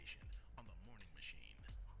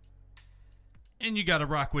And you got to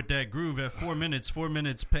rock with that groove at 4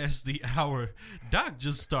 minutes past the hour. Doc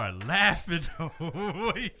just started laughing.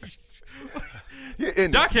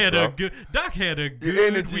 Doc had a good Your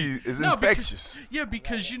energy week. is infectious.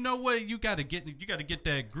 Because you know what, you got to get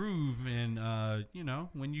that groove, and you know,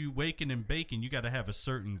 when you waking and baking, you got to have a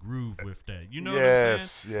certain groove with that. You know what I'm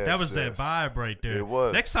saying? Yes, that was that vibe right there. It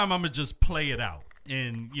was. Next time I'm gonna just play it out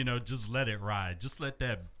and just let it ride. Just let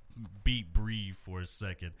that beat breathe for a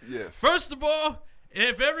second. Yes. First of all,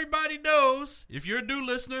 if everybody knows, if you're a new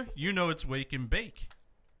listener, you know it's Wake and Bake.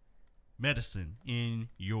 Medicine in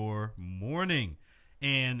your morning.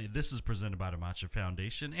 And this is presented by the MACHA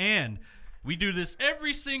Foundation. And we do this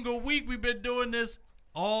every single week. We've been doing this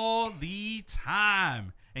all the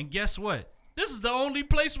time. And guess what? This is the only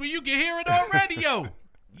place where you can hear it on radio.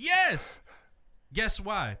 Yes. Guess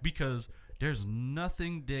why? Because there's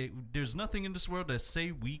nothing in this world that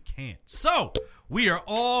say we can't. So we are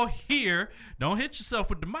all here. Don't hit yourself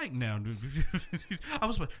with the mic now. I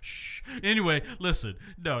was like, shh. Anyway, listen.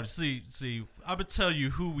 No, see, I'm gonna tell you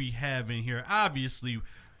who we have in here. Obviously,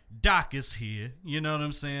 Doc is here. You know what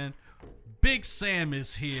I'm saying? Big Sam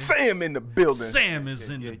is here. Sam in the building. Sam is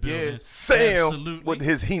in the building. Sam Absolutely. with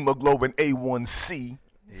his hemoglobin A1C.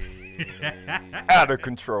 Out of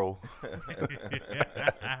control.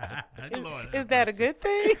 Is that a good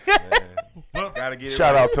thing? Well, Gotta get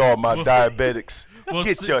Shout it right. out to all my diabetics. Well,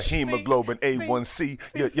 Get your hemoglobin A1C,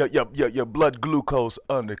 your blood glucose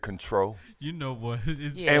under control. you know what?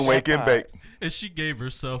 Yeah, And wake and that bake. And she gave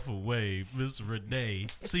herself away, Miss Renee.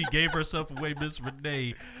 She gave herself away, Miss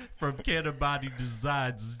Renee from Cannabody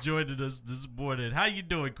Designs is joining us this morning. How you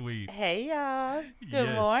doing, Queen? Hey, y'all. Good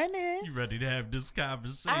Yes. morning. You ready to have this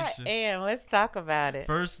conversation? I am. Let's talk about it.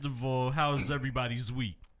 First of all, how's everybody's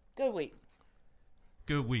week? Good week.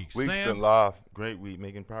 Good week. Week's Sam, been live. Great week,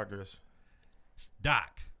 making progress.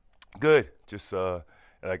 Doc. Good. Just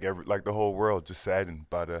like the whole world, just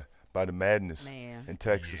saddened by the madness Man. in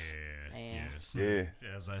Texas. Man. Yes. Yeah.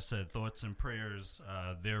 As I said, thoughts and prayers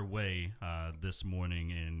their way this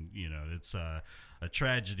morning, and it's a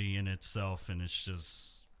tragedy in itself, and it's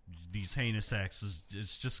just these heinous acts.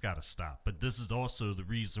 It's just got to stop. But this is also the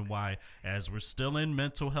reason why, as we're still in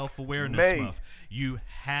Mental Health Awareness Month, you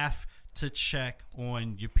have to check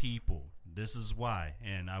on your people. This is why,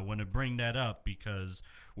 and I want to bring that up because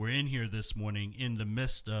we're in here this morning in the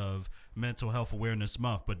midst of Mental Health Awareness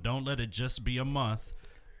Month, but don't let it just be a month.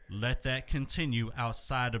 Let that continue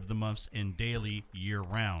outside of the months and daily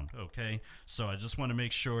year-round, okay? So I just want to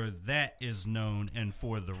make sure that is known and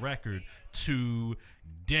for the record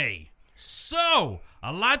today. So,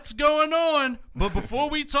 a lot's going on, but before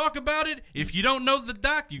we talk about it, if you don't know the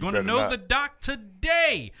doc, you're going to know the doc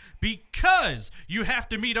today because you have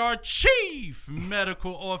to meet our Chief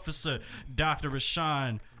Medical Officer, Dr.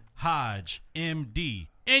 Rasean Hodge, MD.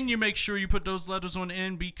 And you make sure you put those letters on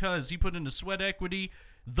N because he put in the sweat equity,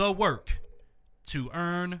 the work to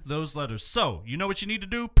earn those letters. So, you know what you need to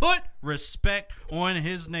do? Put respect on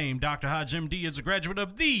his name. Dr. Hodge, MD, is a graduate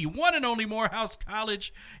of the one and only Morehouse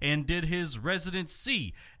College and did his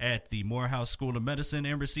residency at the Morehouse School of Medicine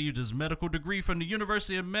and received his medical degree from the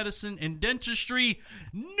University of Medicine and Dentistry,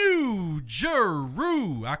 New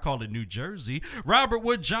Jersey. I call it New Jersey. Robert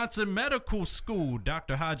Wood Johnson Medical School.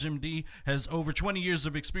 Dr. Hodge, MD, has over 20 years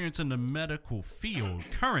of experience in the medical field,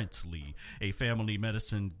 currently a family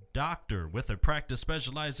medicine doctor with a practice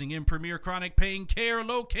specializing in premier chronic pain care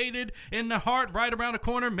located in the heart, right around the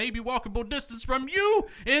corner, maybe walkable distance from you,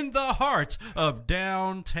 in the heart of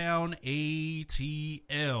downtown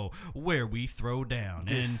ATL, where we throw down.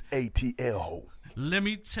 This ATL. Let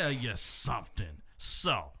me tell you something.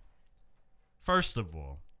 So, first of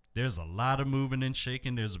all, there's a lot of moving and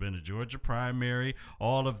shaking. There's been a Georgia primary,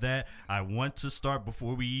 all of that. I want to start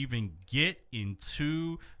before we even get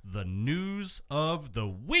into the news of the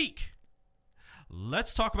week.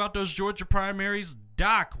 Let's talk about those Georgia primaries.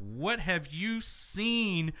 Doc, what have you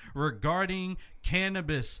seen regarding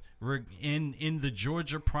cannabis in the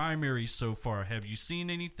Georgia primary so far? Have you seen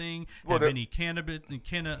anything? Have any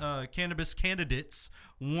cannabis candidates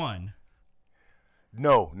won?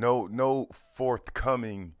 No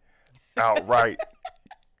forthcoming outright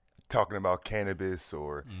talking about cannabis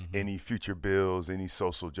or any future bills, any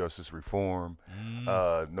social justice reform.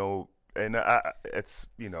 No, and I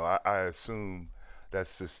assume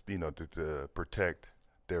that's just to protect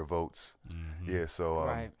their votes. Yeah, so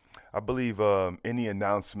Right. I believe any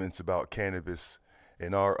announcements about cannabis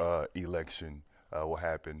in our election will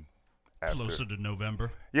happen after. Closer to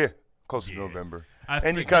November. Yeah, closer to November. I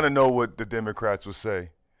And you kind of know what the Democrats will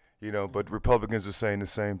say, but Republicans are saying the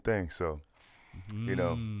same thing. So,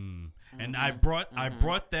 And I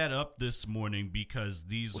brought that up this morning because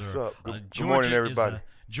these What's are up? Good morning, everybody.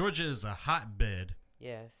 Georgia is a hotbed.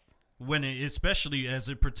 Yes. Especially as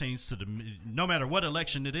it pertains to no matter what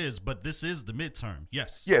election it is, but this is the midterm.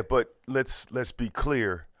 Yes. Yeah, but let's be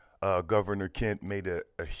clear. Governor Kemp made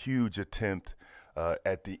a huge attempt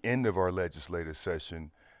at the end of our legislative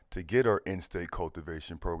session to get our in-state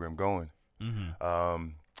cultivation program going,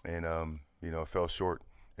 and fell short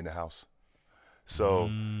in the House. So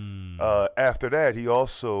after that, he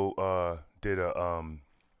also did an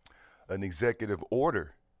executive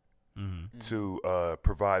order to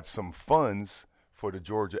provide some funds for the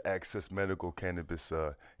Georgia Access Medical Cannabis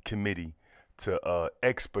Committee to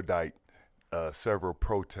expedite several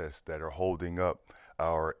protests that are holding up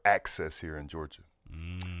our access here in Georgia.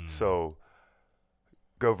 So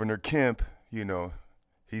Governor Kemp,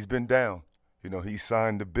 he's been down. He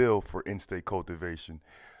signed the bill for in-state cultivation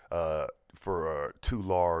for 2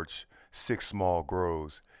 large, 6 small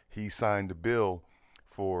grows. He signed the bill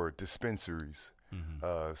for dispensaries.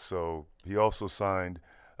 So he also signed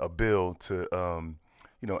a bill to,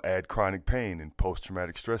 add chronic pain and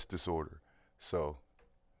post-traumatic stress disorder. So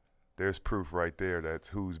there's proof right there that's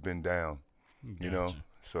who's been down. Gotcha.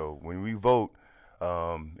 So when we vote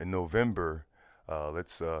in November,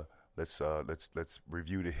 let's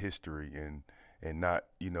review the history and not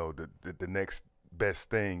the next best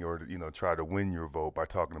thing or try to win your vote by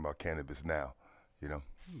talking about cannabis now.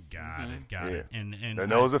 Got it. And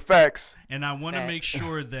those are facts. And I want to make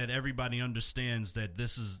sure that everybody understands that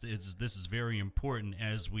this is very important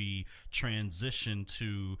as we transition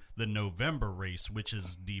to the November race, which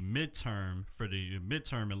is the midterm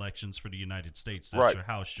elections for the United States. That's right. Your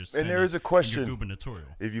House, your Senate, and there is a question. Your gubernatorial.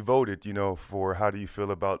 If you voted, for how do you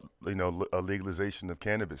feel about a legalization of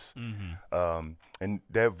cannabis? And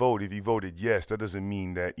that vote, if you voted yes, that doesn't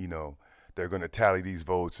mean that they're going to tally these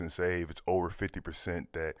votes and say, hey, if it's over 50%,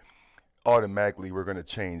 that automatically we're going to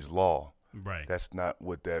change law. Right. That's not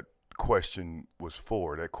what that question was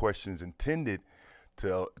for. That question is intended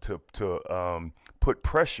to put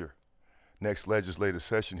pressure next legislative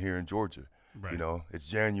session here in Georgia. Right. It's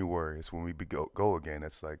January. It's when we go again.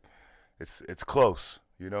 It's like it's close.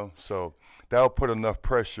 So that'll put enough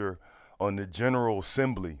pressure on the General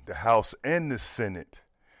Assembly, the House and the Senate,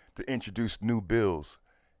 to introduce new bills.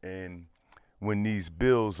 And when these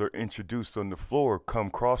bills are introduced on the floor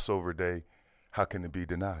come crossover day, how can it be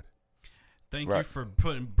denied? Thank you for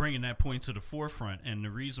bringing that point to the forefront. And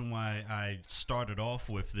the reason why I started off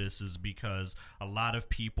with this is because a lot of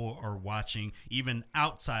people are watching, even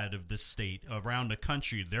outside of the state, around the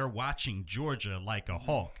country, they're watching Georgia like a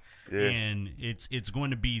hawk. Yeah. And it's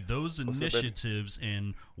going to be those initiatives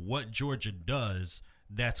and what Georgia does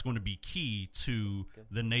that's going to be key to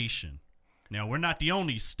the nation. Now, we're not the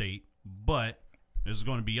only state, but there's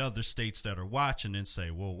going to be other states that are watching and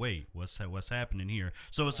say, well, wait, what's happening here?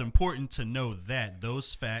 So it's important to know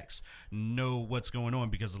those facts, know what's going on,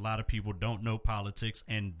 because a lot of people don't know politics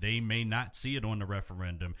and they may not see it on the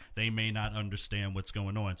referendum. They may not understand what's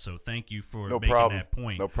going on. So thank you for making that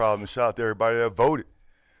point. No problem. Shout out to everybody that voted.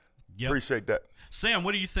 Yep. Appreciate that. Sam,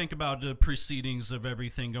 what do you think about the proceedings of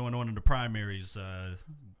everything going on in the primaries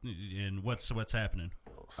and what's happening?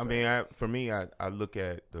 I mean, for me, I look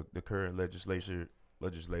at the current legislators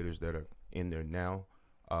that are in there now.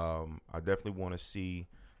 I definitely want to see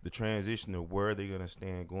the transition of where they're going to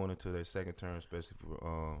stand going into their second term, especially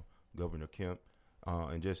for Governor Kemp,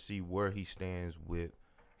 and just see where he stands with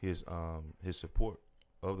his support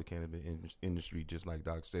of the cannabis industry, just like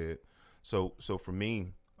Doc said. So for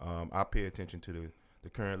me, I pay attention to the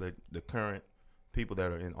current people that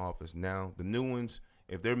are in office now. The new ones,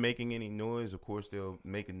 if they're making any noise, of course they'll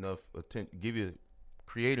make enough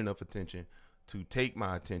create enough attention to take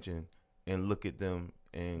my attention and look at them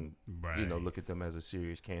and look at them as a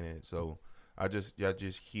serious candidate. So I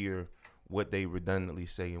just hear what they redundantly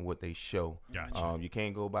say and what they show. Gotcha. You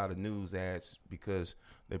can't go by the news ads because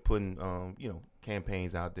they're putting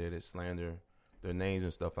campaigns out there that slander their names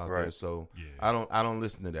and stuff out there. So I don't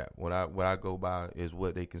listen to that. What I go by is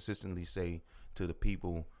what they consistently say to the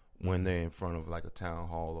people when they're in front of like a town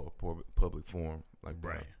hall or a public forum like that.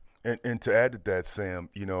 Right. And to add to that, Sam,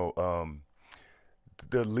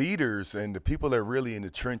 the leaders and the people that are really in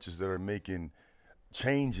the trenches that are making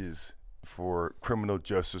changes for criminal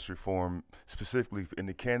justice reform, specifically in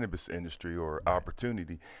the cannabis industry or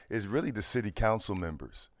opportunity, is really the city council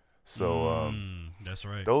members. So that's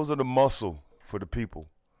right. Those are the muscle for the people.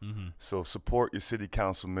 Mm-hmm. So support your city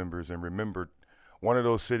council members, and remember, one of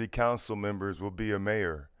those city council members will be a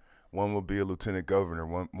mayor. One will be a lieutenant governor.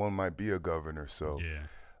 One might be a governor. So,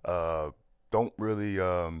 don't really,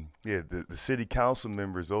 the city council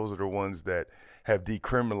members, those are the ones that have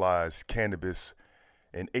decriminalized cannabis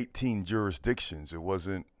in 18 jurisdictions. It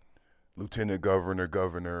wasn't lieutenant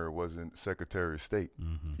governor, it wasn't secretary of state.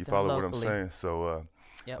 Mm-hmm. You So follow what I'm locally. saying? So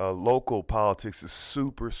Yep. local politics is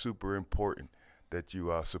super, super important, that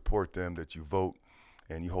you support them, that you vote,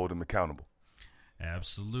 and you hold them accountable.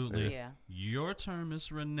 Absolutely. Yeah. Your turn,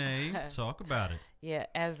 Miss Renee. Talk about it. Yeah,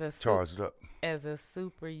 Charge it up. as a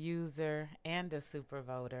super user and a super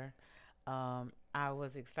voter, I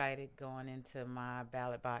was excited going into my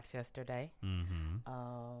ballot box yesterday. Mm-hmm.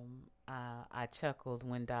 I chuckled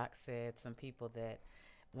when Doc said some people that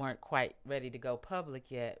weren't quite ready to go public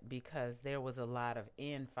yet because there was a lot of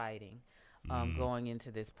infighting going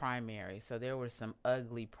into this primary. So there were some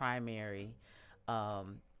ugly primary,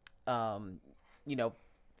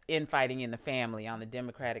 infighting in the family on the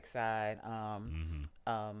Democratic side.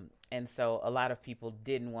 And so a lot of people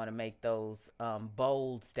didn't want to make those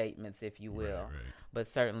bold statements, if you will. Right. But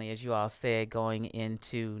certainly, as you all said, going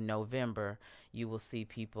into November, you will see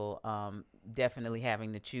people definitely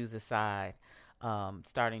having to choose a side,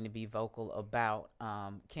 starting to be vocal about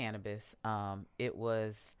cannabis. It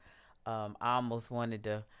was, I almost wanted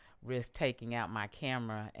to risk taking out my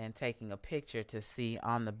camera and taking a picture to see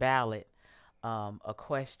on the ballot a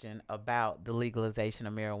question about the legalization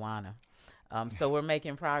of marijuana. So we're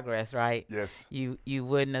making progress, right? Yes. You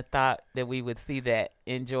wouldn't have thought that we would see that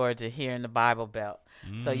in Georgia here in the Bible Belt.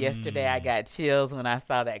 So yesterday I got chills when I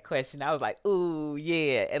saw that question. I was like, "Ooh,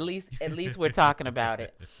 yeah! At least we're talking about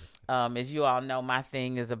it." As you all know, my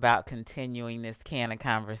thing is about continuing this can of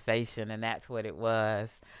conversation, and that's what it was.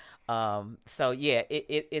 So yeah,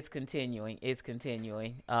 it's continuing. It's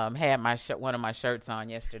continuing. Had my one of my shirts on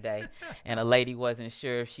yesterday, and a lady wasn't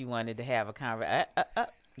sure if she wanted to have a conversation.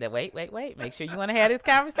 Wait. Make sure you want to have this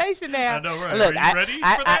conversation now. I know, right? Look, Are you ready for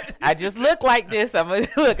that? I just look like this. I'm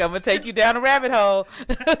gonna take you down a rabbit hole.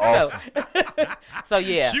 Awesome. So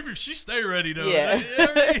yeah. She stay ready though. Yeah.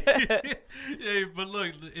 Yeah, but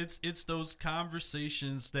look, it's those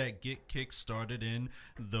conversations that get kick started in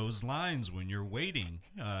those lines when you're waiting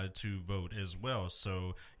to vote as well.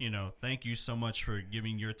 So, thank you so much for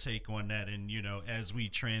giving your take on that. And, as we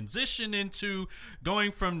transition into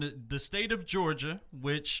going from the state of Georgia,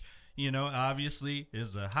 which, obviously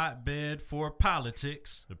is a hotbed for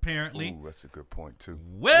politics, apparently. Ooh, that's a good point, too.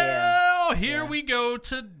 Well, here we go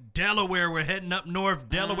to Delaware. We're heading up north.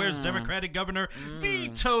 Delaware's Democratic governor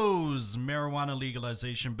vetoes marijuana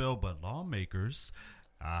legalization bill, but lawmakers,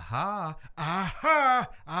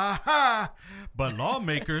 but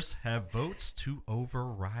lawmakers have votes to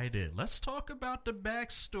override it. Let's talk about the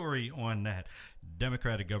backstory on that.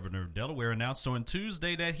 Democratic governor of Delaware announced on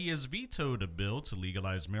Tuesday that he has vetoed a bill to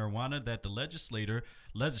legalize marijuana that the legislature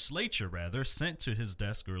sent to his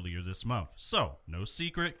desk earlier this month. So, no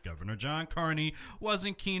secret, Governor John Carney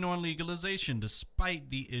wasn't keen on legalization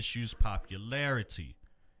despite the issue's popularity,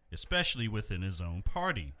 especially within his own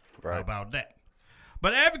party. Right. How about that?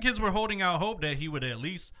 But advocates were holding out hope that he would at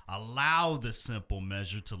least allow the simple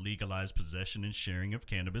measure to legalize possession and sharing of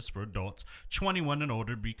cannabis for adults 21 and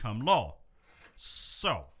older to become law.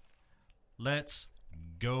 So, let's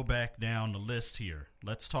go back down the list here.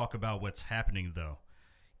 Let's talk about what's happening, though.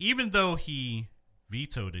 Even though he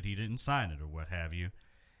vetoed it, he didn't sign it or what have you,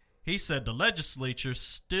 he said the legislature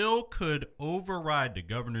still could override the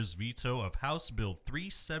governor's veto of House Bill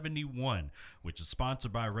 371, which is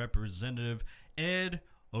sponsored by Representative Ed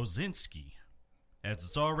Ozinski, as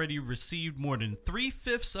it's already received more than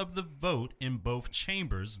 3/5 of the vote in both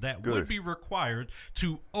chambers that would be required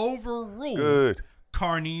to overrule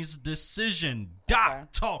Carney's decision.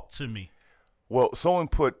 Doc, talk to me. Well, someone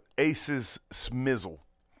put Ace's smizzle.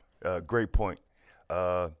 Great point.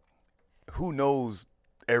 Who knows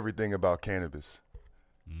everything about cannabis?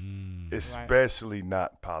 Especially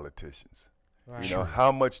not politicians. Right.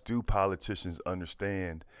 How much do politicians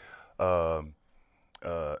understand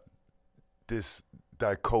this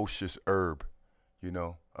dicocious herb?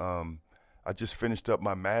 I just finished up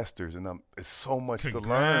my master's, and it's so much to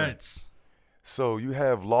learn. So you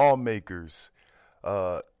have lawmakers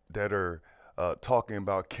that are talking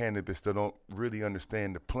about cannabis that don't really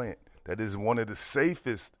understand the plant. That is one of the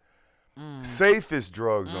safest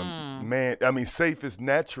drugs safest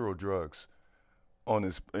natural drugs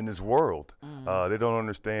in this world. They don't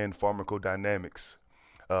understand pharmacodynamics.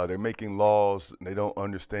 They're making laws, and they don't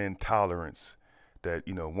understand tolerance. That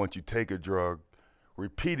once you take a drug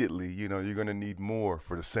repeatedly, you're going to need more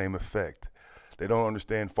for the same effect. They don't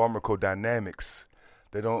understand pharmacodynamics.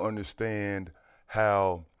 They don't understand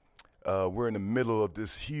how we're in the middle of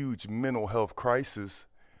this huge mental health crisis,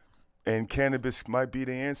 And cannabis might be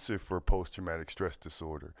the answer for post-traumatic stress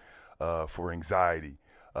disorder, for anxiety,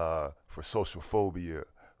 for social phobia,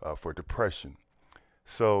 for depression.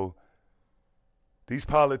 So these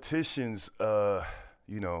politicians,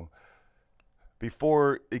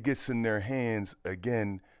 before it gets in their hands,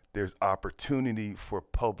 again, there's opportunity for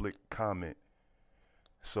public comment.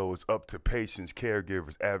 So it's up to patients,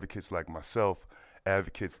 caregivers, advocates like myself,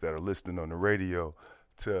 advocates that are listening on the radio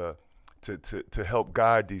to help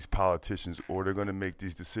guide these politicians, or they're going to make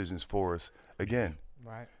these decisions for us again.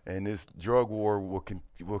 Right. And this drug war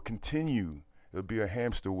will continue. It'll be a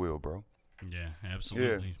hamster wheel, bro. Yeah,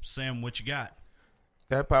 absolutely. Yeah. Sam, what you got?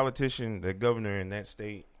 That politician, that governor in that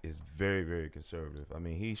state is very, very conservative. I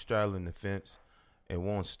mean, he's straddling the fence and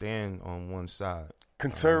won't stand on one side.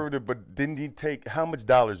 Conservative, but didn't he take, how much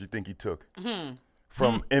dollars you think he took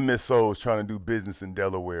from MSOs trying to do business in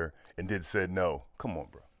Delaware and then said no? Come on,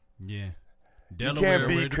 bro. Yeah. You Delaware, can't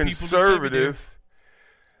be where the people conservative.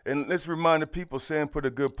 And let's remind the people, Sam put a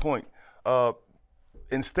good point.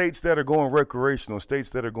 In states that are going recreational, states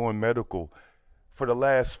that are going medical, for the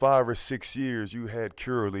last 5 or 6 years, you had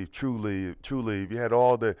Curaleaf, True Leaf. You had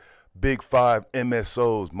all the big 5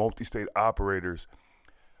 MSOs, multi-state operators,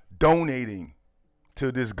 donating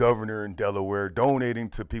to this governor in Delaware, donating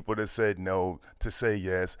to people that said no, to say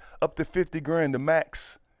yes, up to $50,000 the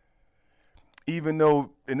max. Even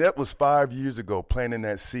though, and that was 5 years ago, planting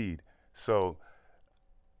that seed. So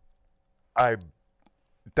I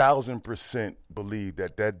 1,000% believe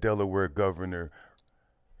that Delaware governor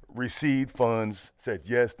received funds, said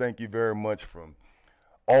yes, thank you very much, from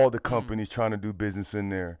all the companies trying to do business in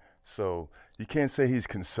there. So you can't say he's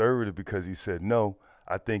conservative because he said no.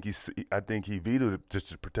 I think he vetoed it just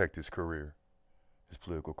to protect his career, his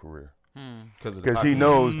political career. Because he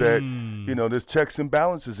knows that, there's checks and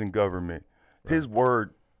balances in government. Right. His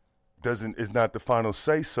word is not the final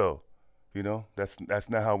say so. That's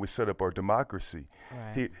not how we set up our democracy.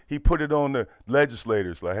 Right. He put it on the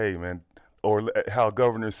legislators, like, hey, man, or how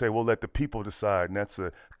governors say, we'll let the people decide, and that's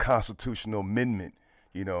a constitutional amendment.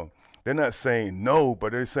 They're not saying no,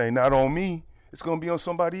 but they're saying not on me. It's going to be on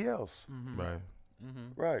somebody else. Mm-hmm. Right.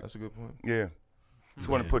 Mm-hmm. Right. That's a good point. Yeah. Just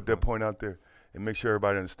want to put that point out there and make sure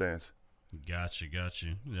everybody understands. Got you.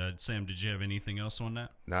 Sam, did you have anything else on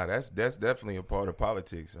that? Nah, that's definitely a part of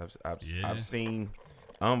politics. I've seen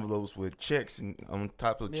envelopes with checks and on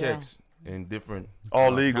top of checks and different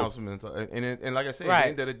all legal councilmen, and like I said, right. At the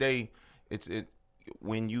end of the day, it's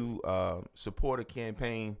when you support a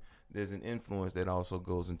campaign, there's an influence that also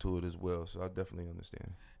goes into it as well. So I definitely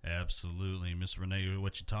understand. Absolutely, Miss Renee,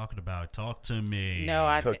 what you talking about? Talk to me. No,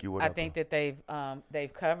 I think that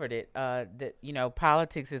they've covered it. That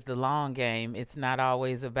politics is the long game. It's not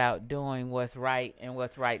always about doing what's right and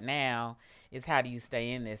what's right now. It's how do you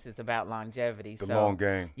stay in this? It's about longevity. The long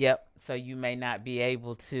game. Yep. So you may not be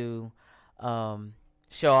able to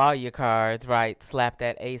show all your cards, right? Slap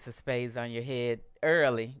that ace of spades on your head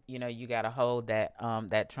early. You got to hold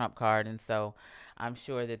that trump card, and so I'm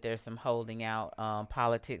sure that there's some holding out.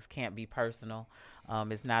 Politics can't be personal.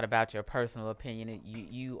 It's not about your personal opinion.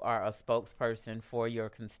 You are a spokesperson for your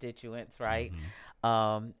constituents, right?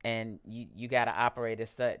 Mm-hmm. And you got to operate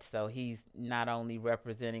as such. So he's not only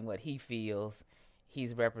representing what he feels,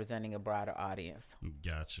 he's representing a broader audience.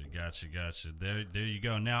 Gotcha. There you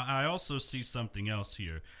go. Now, I also see something else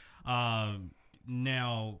here.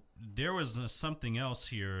 Now, there was something else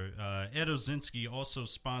here. Ed Ozinski also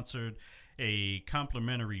sponsored a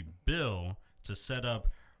complementary bill to set up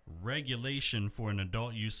regulation for an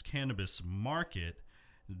adult use cannabis market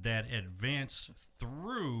that advanced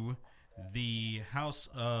through the House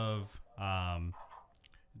of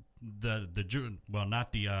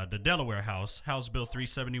the Delaware House Bill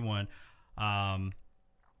 371, and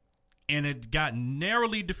it got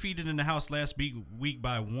narrowly defeated in the House last week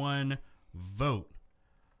by one vote.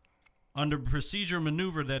 Under procedural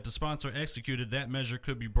maneuver that the sponsor executed, that measure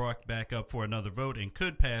could be brought back up for another vote and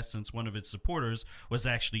could pass since one of its supporters was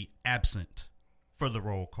actually absent for the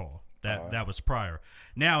roll call. That was prior.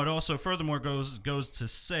 Now, it also furthermore goes to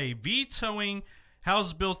say vetoing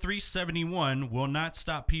House Bill 371 will not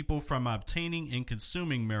stop people from obtaining and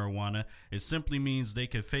consuming marijuana. It simply means they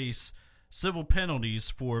could face civil penalties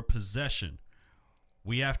for possession.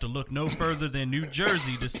 We have to look no further than New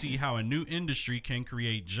Jersey to see how a new industry can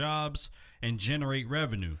create jobs and generate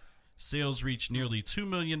revenue. Sales reached nearly $2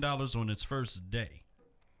 million on its first day.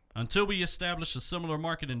 Until we establish a similar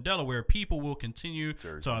market in Delaware, people will continue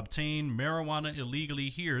to obtain marijuana illegally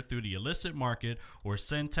here through the illicit market or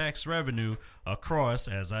send tax revenue across,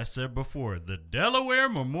 as I said before, the Delaware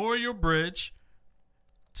Memorial Bridge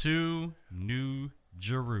to New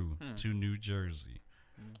Jersey.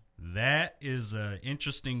 That is an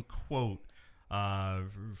interesting quote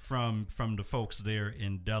from the folks there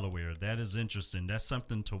in Delaware. That is interesting. That's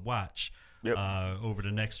something to watch over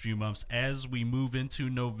the next few months as we move into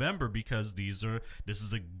November, because this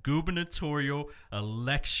is a gubernatorial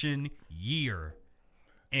election year.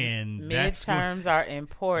 And midterms are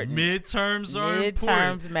important. Midterms are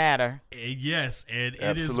important. Midterms matter. Yes, and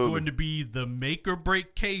Absolutely. it is going to be the make or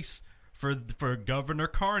break case for Governor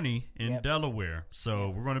Carney in Delaware. So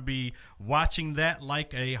we're going to be watching that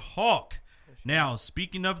like a hawk. Now,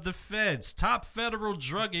 speaking of the feds, top federal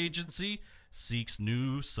drug agency seeks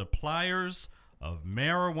new suppliers of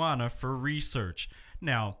marijuana for research.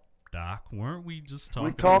 Now, Doc, weren't we just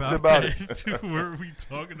talking about it? Weren't we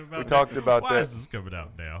talking about We talked about Why that. is this coming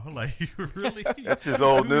out now? Like, really? That's just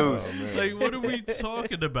old news. Like, what are we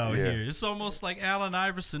talking about here? It's almost like Allen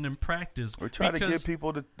Iverson in practice. We're trying to give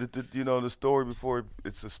people the story before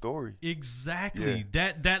it's a story. Exactly.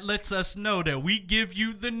 That lets us know that we give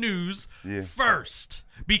you the news Yeah. first,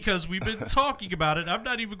 because we've been talking about it. I'm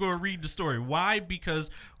not even going to read the story. Why? Because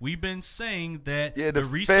we've been saying that The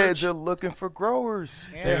research feds are looking for growers.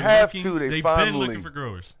 Yeah. They have looking- to. They've finally, been looking for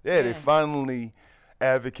growers. They finally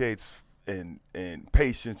advocates and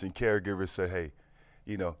patients and caregivers say, hey,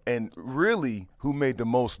 and really who made the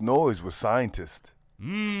most noise was scientists.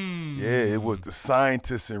 Yeah, it was the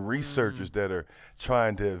scientists and researchers that are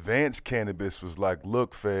trying to advance cannabis was like,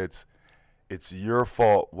 look, feds, it's your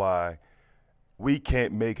fault why we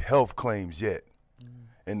can't make health claims yet.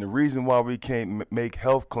 And the reason why we can't make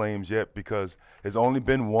health claims yet, because there's only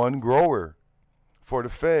been one grower for the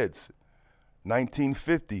feds.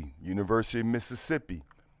 1950, University of Mississippi,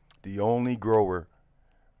 the only grower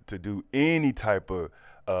to do any type of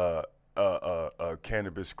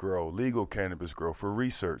cannabis grow, legal cannabis grow for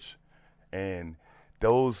research. And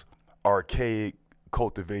those archaic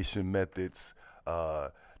cultivation methods,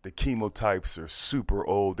 the chemotypes are super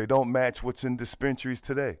old. They don't match what's in dispensaries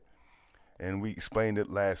today. And we explained it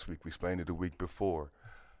last week. We explained it the week before.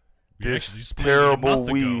 We actually This explained it a terrible month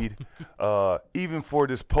ago. weed, even for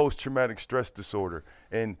this post-traumatic stress disorder.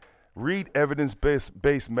 And read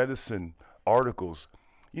evidence-based medicine articles.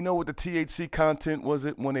 You know what the THC content was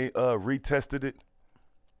it when they retested it?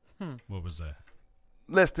 What was that?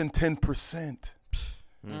 Less than 10%.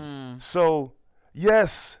 So,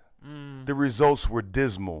 yes, the results were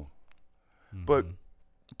dismal. But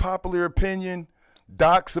popular opinion,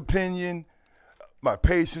 doc's opinion, my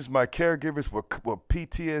patients, my caregivers with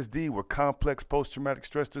PTSD, with complex post-traumatic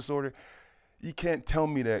stress disorder, you can't tell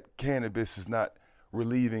me that cannabis is not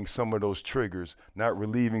relieving some of those triggers, not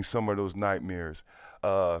relieving some of those nightmares,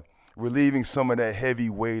 relieving some of that heavy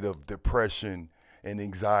weight of depression and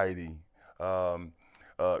anxiety,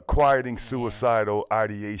 quieting suicidal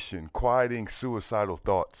ideation, quieting suicidal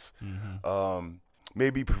thoughts,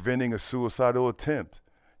 maybe preventing a suicidal attempt,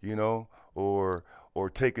 or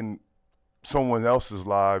taking someone else's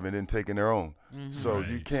life and then taking their own. So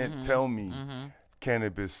you can't tell me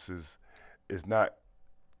cannabis is not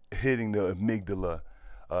hitting the amygdala,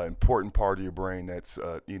 important part of your brain that's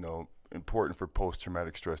important for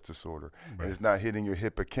post-traumatic stress disorder. Right. And it's not hitting your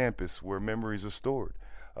hippocampus where memories are stored.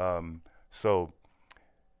 So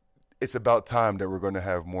it's about time that we're going to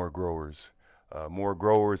have more growers. More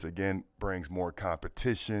growers, again, brings more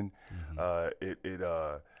competition. It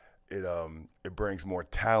brings more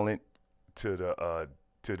talent to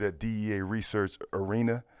the DEA research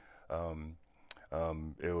arena.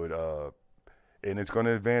 It would and it's going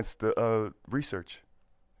to advance the research.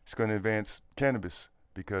 It's going to advance cannabis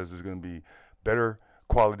because there's going to be better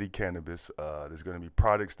quality cannabis. There's going to be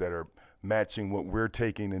products that are matching what we're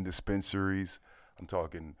taking in dispensaries. I'm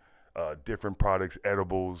talking different products,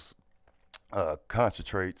 edibles,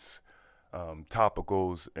 concentrates,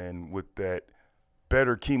 topicals, and with that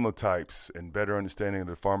better chemotypes and better understanding of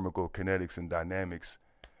the pharmacokinetics and dynamics,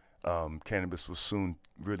 cannabis will soon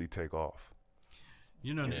really take off. The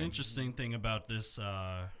interesting thing about this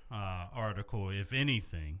article, if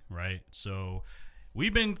anything, right? So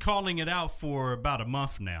we've been calling it out for about a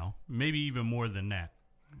month now, maybe even more than that.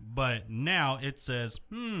 But now it says,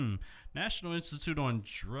 National Institute on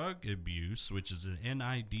Drug Abuse, which is an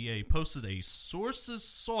NIDA, posted a sources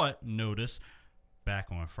sought notice back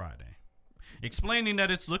on Friday, explaining that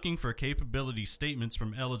it's looking for capability statements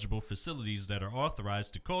from eligible facilities that are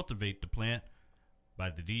authorized to cultivate the plant by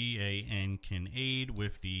the DEA and can aid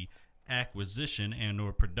with the acquisition and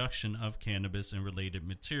or production of cannabis and related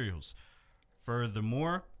materials.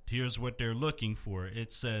 Furthermore, here's what they're looking for.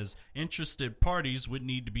 It says interested parties would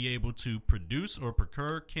need to be able to produce or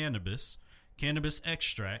procure cannabis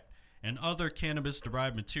extract, and other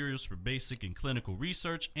cannabis-derived materials for basic and clinical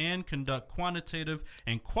research, and conduct quantitative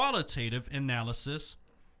and qualitative analysis.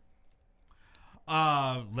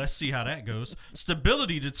 Let's see how that goes.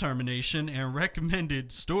 Stability determination and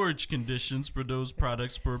recommended storage conditions for those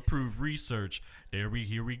products for approved research. Here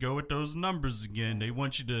we go with those numbers again. They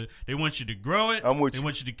want you to grow it. They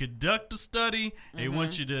want you to conduct the study. They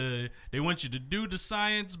want you to do the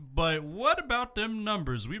science. But what about them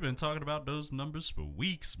numbers? We've been talking about those numbers for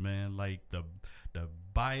weeks, man. Like the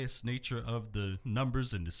biased nature of the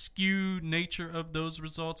numbers and the skewed nature of those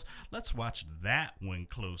results. Let's watch that one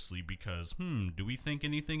closely because, do we think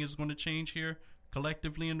anything is going to change here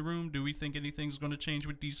collectively in the room? Do we think anything's going to change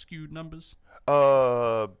with these skewed numbers?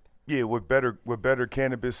 Yeah, with better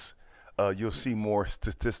cannabis, you'll see more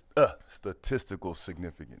statistical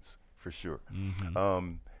significance for sure.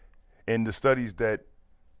 Mm-hmm. And the studies that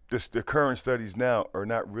the current studies now are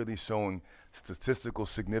not really showing statistical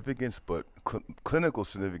significance, but clinical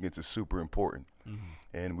significance is super important. Mm-hmm.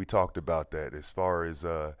 And we talked about that as far as,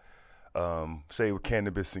 say, with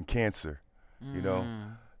cannabis and cancer, you know.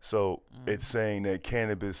 So it's saying that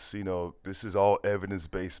cannabis, you know, this is all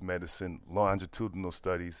evidence-based medicine, longitudinal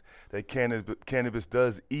studies, that cannabis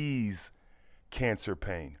does ease cancer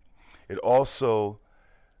pain. It also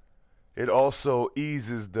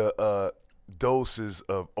eases the doses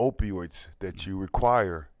of opioids that you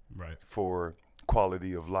require for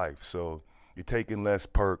quality of life. So you're taking less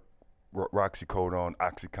perk, roxycodone,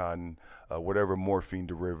 oxycontin, whatever morphine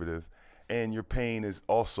derivative, and your pain is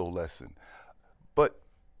also lessened. But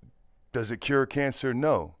does it cure cancer?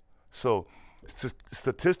 No. So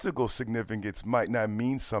statistical significance might not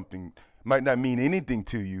mean anything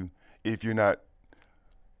to you if you're not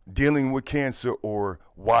dealing with cancer or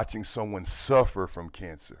watching someone suffer from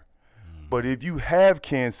cancer. But if you have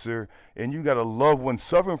cancer and you got a loved one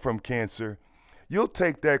suffering from cancer, you'll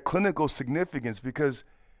take that clinical significance because,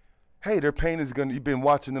 hey, their pain is you've been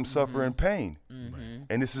watching them suffer in pain.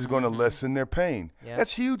 And this is going to lessen their pain.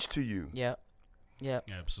 That's huge to you. Yep.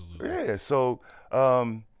 Absolutely. Yeah. So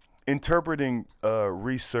interpreting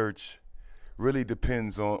research really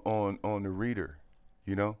depends on the reader,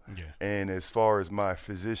 you know? Yeah. And as far as my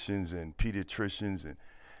physicians and pediatricians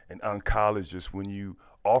and oncologists, when you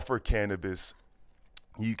offer cannabis,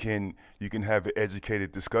 you can have an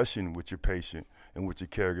educated discussion with your patient and with your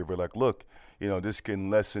caregiver. Like, look, you know, this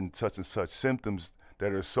can lessen such and such symptoms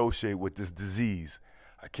that are associated with this disease.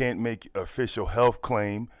 I can't make an official health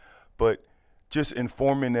claim, but just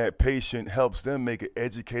informing that patient helps them make an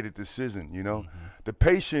educated decision, you know? The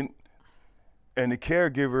patient and the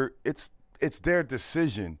caregiver, it's their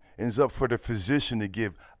decision, and it's up for the physician to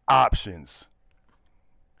give options,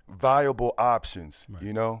 viable options,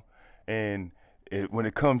 you know? And when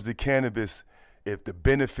it comes to cannabis, if the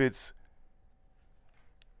benefits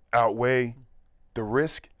outweigh the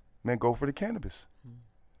risk, man, go for the cannabis.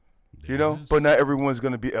 You know? But not everyone's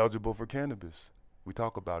going to be eligible for cannabis. We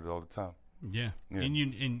talk about it all the time. Yeah.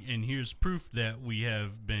 And here's proof that we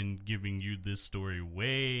have been giving you this story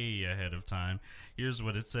way ahead of time. Here's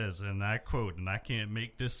what it says, and I quote, and I can't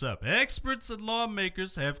make this up. Experts and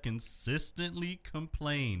lawmakers have consistently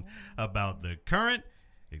complained about the current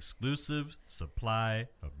exclusive supply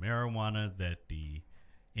of marijuana that the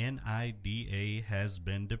NIDA has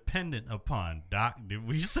been dependent upon. Doc, did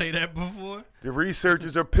we say that before? The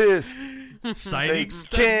researchers are pissed. Citing they studies.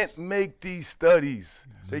 Can't make these studies.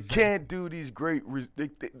 They can't do these great.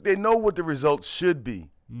 They know what the results should be,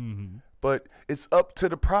 but it's up to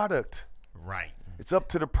the product. Right. It's up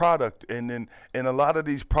to the product, and a lot of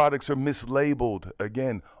these products are mislabeled.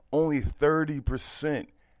 Again, only 30%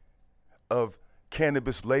 of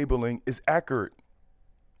cannabis labeling is accurate.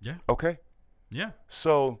 Yeah. Okay. Yeah.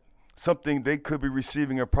 So something they could be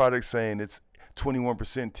receiving a product saying it's 21%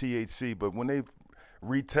 THC, but when they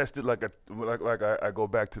retest it, like I go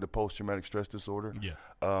back to the post-traumatic stress disorder,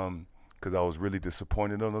 because I was really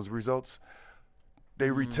disappointed on those results. They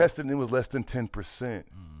retested and it was less than 10%.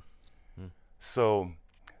 So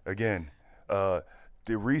again, the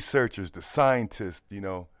researchers, the scientists, you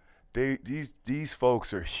know, these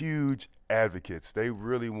folks are huge advocates. They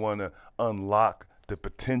really want to unlock the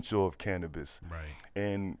potential of cannabis. Right.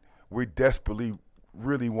 And we desperately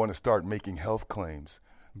really want to start making health claims.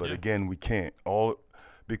 But again, we can't.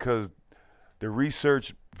 Because the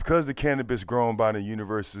research, because the cannabis grown by the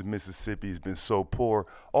University of Mississippi has been so poor,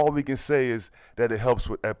 all we can say is that it helps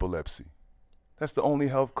with epilepsy. That's the only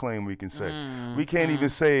health claim we can say. We can't even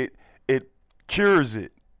say it cures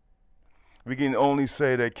it. We can only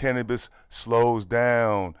say that cannabis slows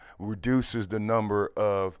down, reduces the number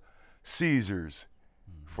of seizures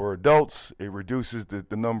For adults, it reduces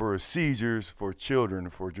the number of seizures for children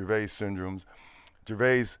for Dravet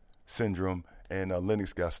syndrome, and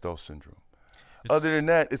Lennox-Gastaut syndrome. Other than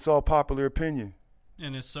that, it's all popular opinion.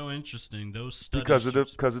 And it's so interesting. Those studies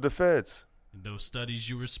Because of the feds. Those studies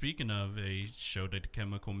you were speaking of, show that the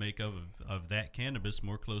chemical makeup of that cannabis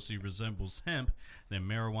more closely resembles hemp than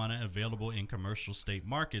marijuana available in commercial state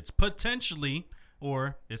markets, potentially,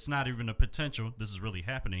 or it's not even a potential, this is really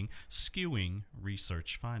happening, skewing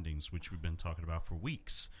research findings, which we've been talking about for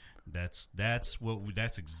weeks. That's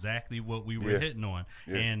exactly what we were hitting on,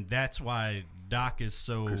 and that's why Doc is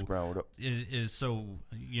so Chris Brown, what up? Is so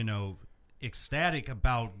ecstatic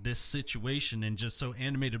about this situation and just so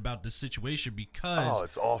animated about this situation because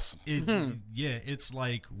it's awesome. It's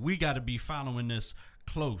like we got to be following this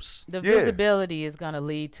close. The visibility is going to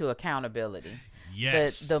lead to accountability.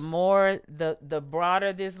 Yes. The more the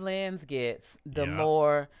broader this lens gets, the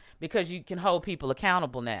more, because you can hold people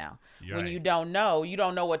accountable now. Right. When you don't know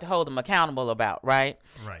what to hold them accountable about, right?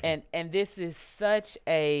 Right. And this is such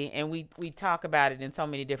and we talk about it in so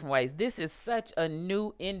many different ways. This is such a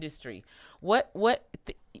new industry.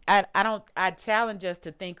 I challenge us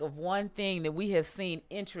to think of one thing that we have seen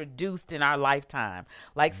introduced in our lifetime,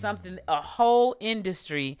 like something, a whole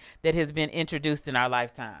industry that has been introduced in our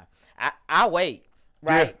lifetime. I wait,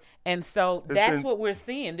 right? Yeah. And so that's what we're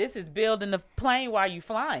seeing. This is building the plane while you're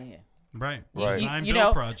flying. Right. Design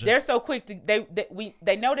build project. They're so quick to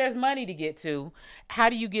they know there's money to get to. How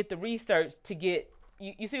do you get the research to get?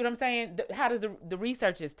 You see what I'm saying? How does the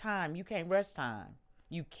research is time? You can't rush time.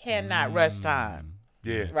 You cannot rush time.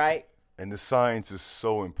 Yeah. Right. And the science is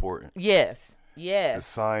so important. Yes. The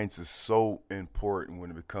science is so important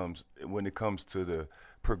when it comes to the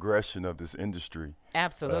progression of this industry.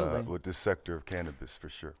 Absolutely. With this sector of cannabis, for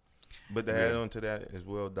sure. But to add on to that as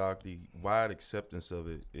well, Doc, the wide acceptance of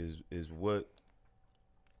it is what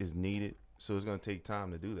is needed. So it's going to take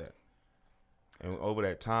time to do that. And over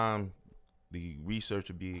that time, the research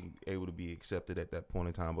will be able to be accepted at that point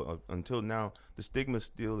in time. But until now, the stigma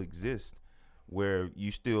still exists where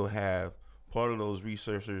you still have part of those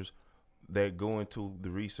researchers that go into the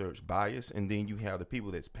research bias, and then you have the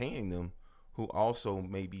people that's paying them who also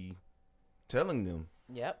may be telling them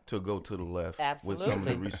to go to the left with some of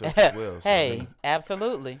the research as well. So,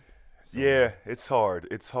 absolutely. Yeah, it's hard.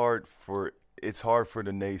 It's hard for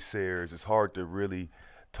the naysayers. It's hard to really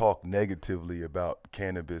talk negatively about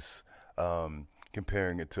cannabis,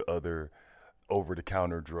 comparing it to other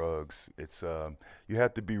over-the-counter drugs. It's you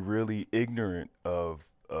have to be really ignorant of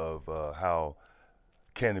how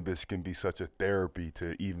cannabis can be such a therapy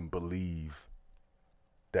to even believe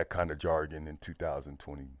that kind of jargon in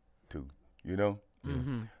 2022. You know,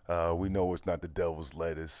 we know it's not the devil's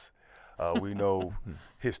lettuce. We know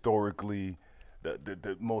historically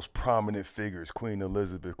the most prominent figures: Queen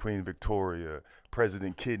Elizabeth, Queen Victoria,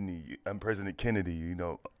 President Kennedy. You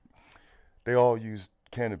know, they all used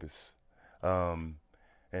cannabis, and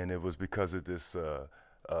it was because of this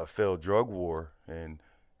failed drug war. And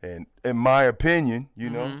in my opinion, you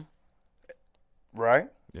know, right?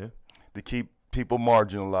 Yeah, to keep people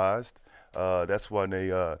marginalized. That's why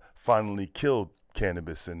they finally killed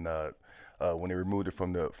cannabis, and when they removed it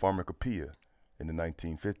from the pharmacopoeia in the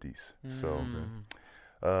 1950s. So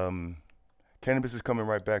cannabis is coming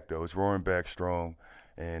right back, though. It's roaring back strong.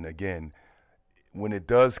 And again, when it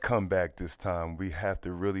does come back this time, we have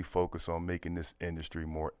to really focus on making this industry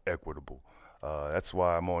more equitable. That's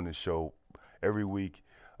why I'm on this show every week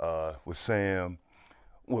with Sam,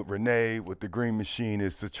 with Renee, with the Green Machine,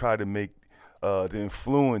 is to try to make to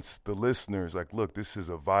influence the listeners, like, look, this is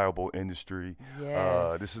a viable industry.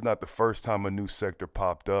 Yes. This is not the first time a new sector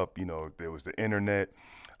popped up. You know, there was the internet,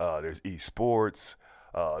 there's esports,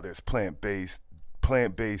 there's plant-based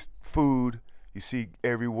food you see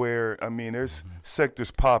everywhere. I mean, there's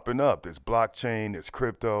sectors popping up. There's blockchain, there's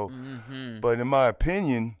crypto. But in my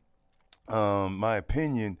opinion,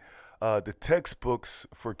 the textbooks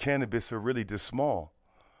for cannabis are really just small.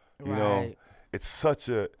 You know, it's such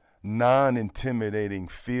a non-intimidating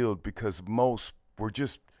field because most were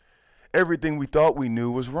just everything we thought we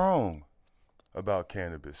knew was wrong about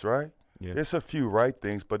cannabis, right? Yeah. There's a few right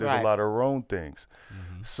things, but there's a lot of wrong things.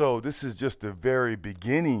 So this is just the very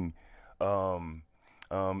beginning,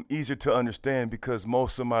 easier to understand because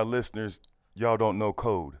most of my listeners, y'all don't know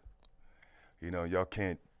code. You know, y'all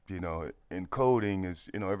can't, you know, and coding is,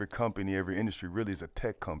 you know, every company, every industry really is a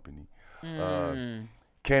tech company.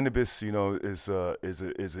 Cannabis, you know, is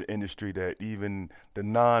an industry that even the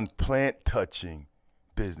non-plant touching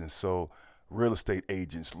business, so real estate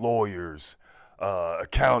agents, lawyers,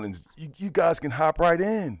 accountants, you guys can hop right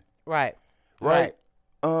in. Right.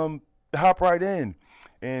 Hop right in.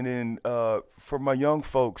 And then for my young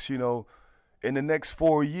folks, you know, in the next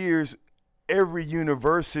 4 years, every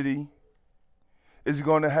university is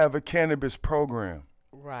going to have a cannabis program.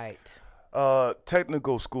 Right.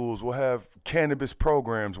 Technical schools will have cannabis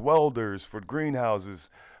programs, welders for greenhouses,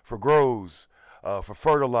 for grows, for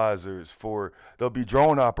fertilizers, there'll be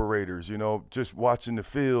drone operators, you know, just watching the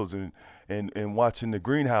fields and watching the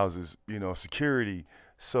greenhouses, you know, security.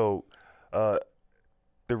 So the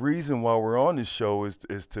reason why we're on this show is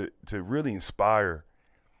to really inspire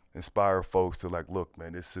folks to like, look,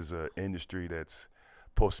 man, this is an industry that's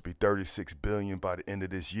supposed to be $36 billion by the end of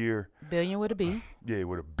this year. Billion with a B. Yeah,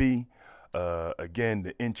 with a B. Again,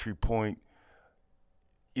 the entry point,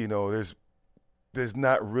 you know, there's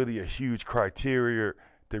not really a huge criteria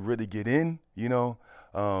to really get in, you know,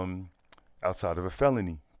 outside of a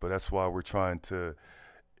felony. But that's why we're trying to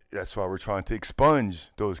expunge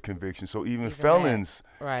those convictions, so even felons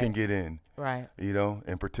can get in, right? You know,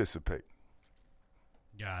 and participate.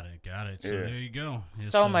 Got it. So there you go.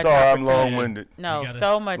 So much Sorry, opportunity. I'm long-winded. No,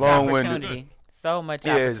 so much opportunity. So much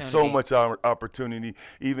opportunity. Yeah, so much opportunity.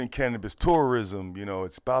 Even cannabis tourism, you know,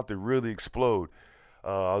 it's about to really explode.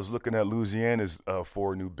 I was looking at Louisiana's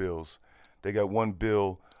 4 new bills. They got one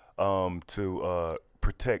bill to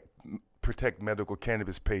protect medical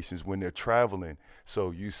cannabis patients when they're traveling.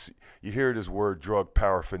 So you hear this word drug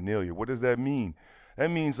paraphernalia. What does that mean?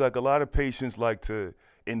 That means like a lot of patients like to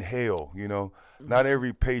inhale, you know. Not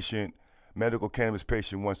every medical cannabis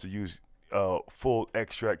patient wants to use full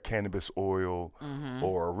extract cannabis oil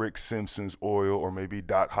or Rick Simpson's oil or maybe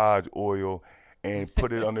Doc Hodge oil and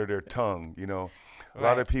put it under their tongue, you know. A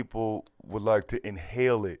lot of people would like to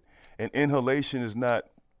inhale it. And inhalation is not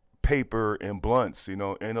paper and blunts, you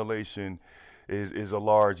know. Inhalation is a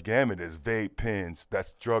large gamut. There's vape pens.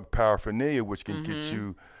 That's drug paraphernalia, which can get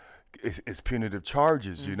you it's punitive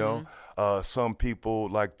charges, you know. Some people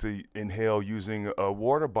like to inhale using a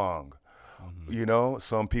water bong. You know,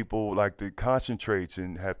 some people like to concentrate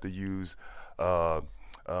and have to use a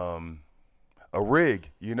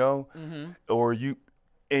rig, you know, or you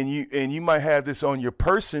might have this on your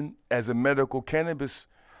person as a medical cannabis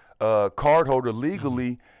card holder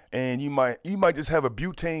legally, and you might just have a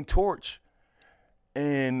butane torch,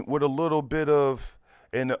 and with a little bit of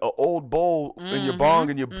an old bowl in your bong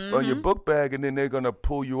and on your book bag, and then they're gonna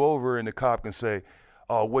pull you over, and the cop can say,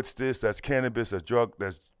 "Oh, what's this? That's cannabis. That's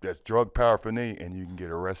drug paraphernalia," and you can get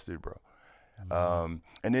arrested, bro.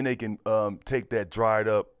 And then they can take that dried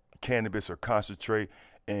up cannabis or concentrate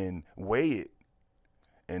and weigh it,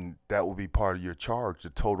 and that will be part of your charge, the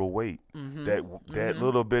total weight. That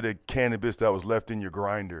little bit of cannabis that was left in your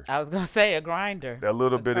grinder. I was gonna say a grinder. That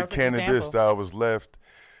little bit of cannabis that was left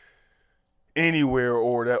anywhere,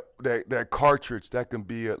 or that cartridge, that can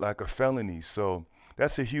be like a felony. So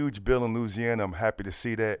that's a huge bill in Louisiana. I'm happy to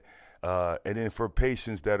see that. And then for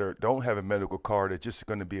patients that don't have a medical card, it's just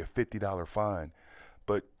going to be a $50 fine.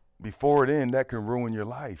 But before then, that can ruin your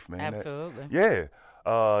life, man. Absolutely.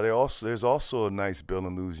 There's also a nice bill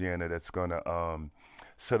in Louisiana that's going to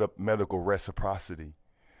set up medical reciprocity.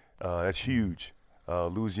 That's huge.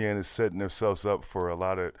 Louisiana's setting themselves up for a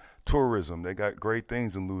lot of tourism. They got great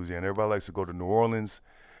things in Louisiana. Everybody likes to go to New Orleans.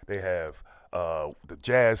 They have the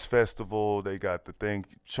Jazz Festival. They got the thing,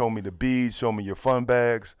 show me the beads, show me your fun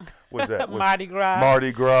bags. What's that? Mardi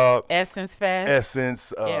Gras. Essence Fest.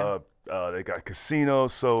 They got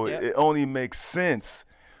casinos. So it only makes sense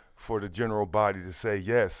for the general body to say,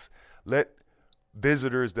 yes, let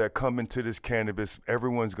visitors that come into this cannabis,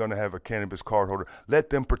 everyone's going to have a cannabis card holder.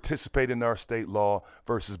 Let them participate in our state law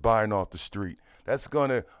versus buying off the street. That's going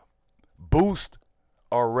to boost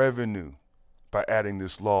our revenue by adding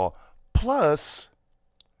this law, plus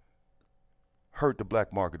hurt the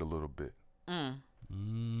black market a little bit.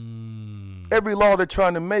 Every law they're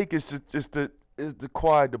trying to make is to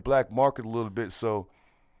quiet the black market a little bit so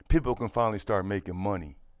people can finally start making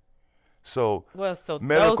money. So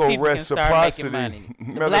medical reciprocity,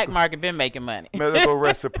 the black market been making money. Medical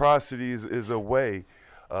reciprocity is a way,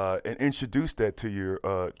 and introduce that to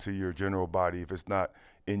your general body if it's not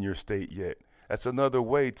in your state yet. That's another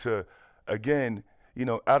way to, again, you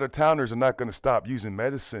know, out-of-towners are not going to stop using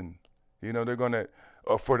medicine. You know, they're going to,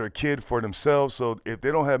 for their kid, for themselves. So if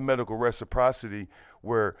they don't have medical reciprocity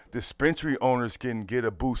where dispensary owners can get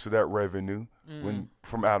a boost of that revenue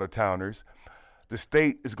from out-of-towners, the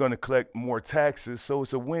state is going to collect more taxes. So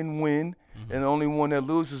it's a win-win, and the only one that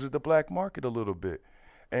loses is the black market a little bit,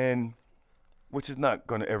 and which is not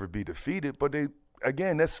going to ever be defeated. But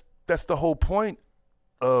that's the whole point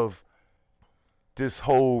of this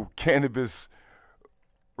whole cannabis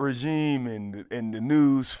regime and the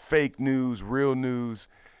news, fake news, real news,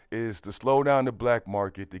 is to slow down the black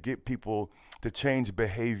market, to get people to change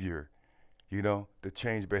behavior,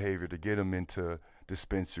 to get them into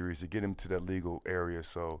dispensaries, to get them to that legal area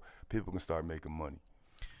so people can start making money.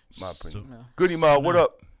 My opinion. Goody Ma, what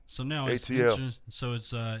up? So now it's interesting.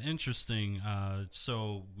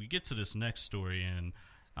 So we get to this next story, and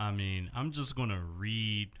I'm just going to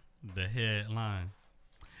read the headline.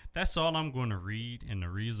 That's all I'm going to read, and the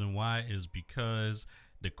reason why is because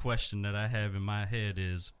the question that I have in my head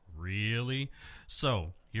is, really?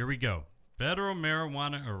 So here we go. Federal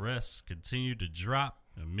marijuana arrests continue to drop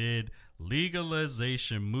amid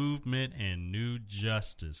legalization movement and new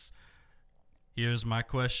justice. Here's my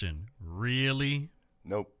question. Really?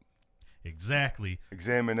 Nope. Exactly.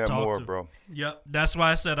 Examine that more, bro. Yep. That's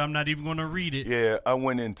why I said I'm not even going to read it. Yeah, I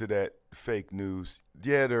went into that fake news.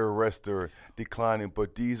 Yeah, the arrests are declining,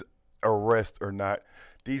 but these non-arrests are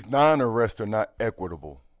not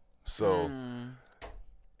equitable. So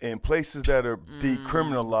in places that are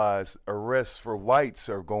decriminalized, arrests for whites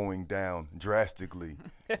are going down drastically.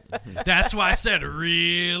 That's why I said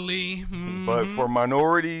really. But for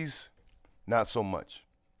minorities, not so much.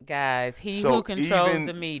 Guys, who controls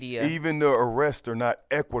the media. Even the arrests are not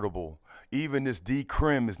equitable. Even this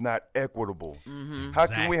decrim is not equitable. How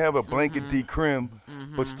can we have a blanket decrim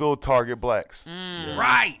but still target blacks?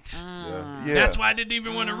 Right. Yeah. That's why I didn't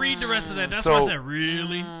even want to read the rest of that. That's why I said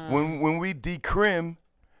really. When we decrim,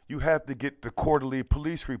 you have to get the quarterly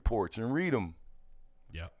police reports and read them.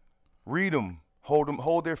 Yep. Read them.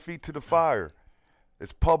 Hold their feet to the fire.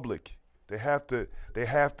 It's public. They have to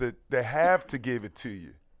give it to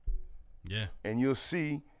you. Yeah. And you'll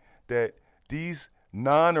see that these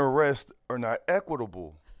non-arrests are not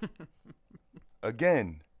equitable.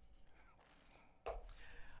 Again.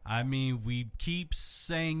 We keep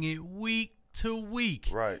saying it week to week.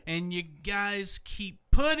 Right. And you guys keep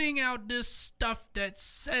putting out this stuff that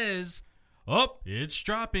says, it's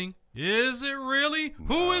dropping. Is it really?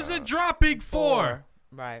 Who is it dropping for?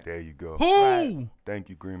 Right. There you go. Who? Right. Thank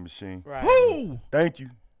you, Green Machine. Right. Who? Thank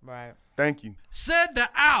you. Right. Thank you. Said the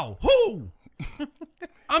owl. Who?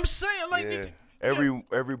 I'm saying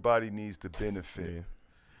everybody needs to benefit. Yeah.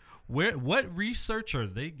 What research are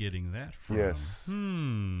they getting that from? Yes.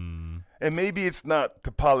 And maybe it's not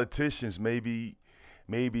the politicians. Maybe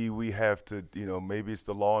we have to, maybe it's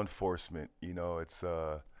the law enforcement. It's 100%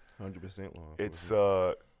 law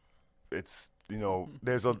enforcement. It's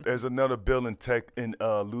there's another bill in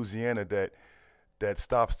Louisiana that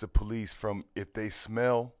stops the police from, if they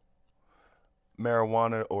smell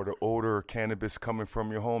marijuana or the odor of cannabis coming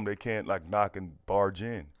from your home, they can't knock and barge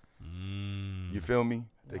in. You feel me?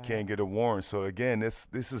 They can't get a warrant. So again, this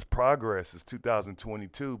is progress. It's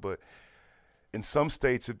 2022, but in some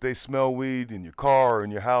states, if they smell weed in your car or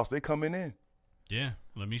in your house, they coming in. Yeah,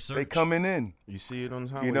 let me search. They coming in. You see it on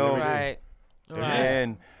the highway. Right.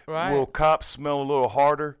 And will cops smell a little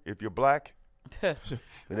harder if you're black? And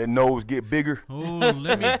their nose get bigger? Oh,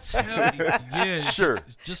 let me tell you. Yeah, sure.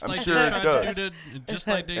 Just I'm like sure they it tried does. to do just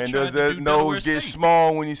like they And tried does to that do Delaware nose get State.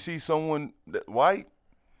 small when you see someone white?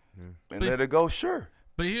 And let it go? Sure.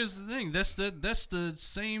 But here's the thing. That's the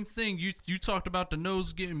same thing. You talked about the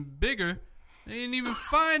nose getting bigger. They didn't even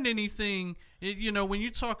find anything. When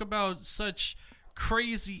you talk about such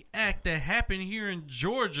crazy act that happened here in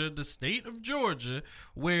Georgia, the state of Georgia,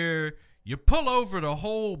 where you pull over the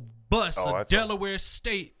whole bus of Delaware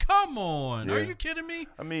State. Come on. Yeah. Are you kidding me?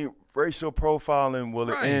 Racial profiling, will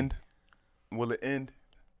Right. it end? Will it end?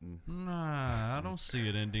 Nah, I don't see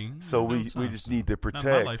it ending. So No we time just soon. need to Not protect.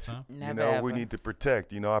 my lifetime. Never ever. We need to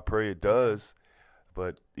protect. I pray it does,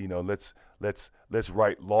 but let's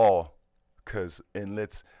write law, and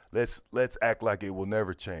let's act like it will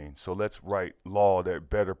never change. So let's write law that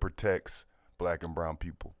better protects black and brown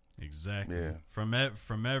people. Exactly. Yeah. From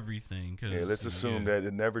everything. Yeah, let's assume that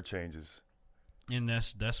it never changes. And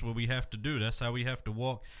that's what we have to do. That's how we have to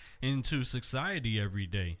walk into society every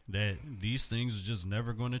day. That these things are just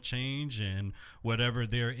never going to change, and whatever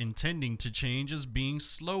they're intending to change is being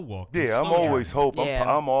slow walked. Yeah, I'm always hope. Yeah.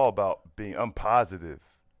 I'm all about I'm positive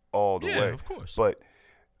all the way. Yeah, of course. But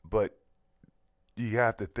you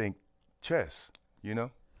have to think chess.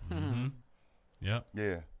 Mm-hmm. Yep.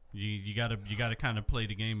 Yeah. You gotta kind of play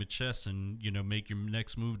the game of chess and make your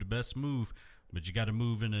next move the best move. But you got to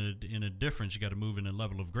move in a difference. You got to move in a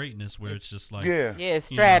level of greatness where it's just like it's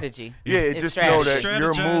strategy. Yeah, just know that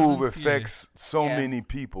your move affects so Yeah. many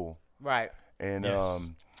people, Right. and Yes.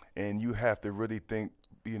 and you have to really think,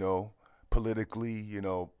 politically,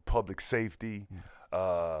 public safety,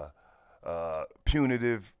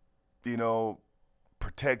 punitive,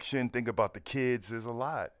 protection. Think about the kids. There's a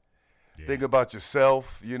lot. Yeah. Think about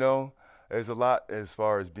yourself, there's a lot as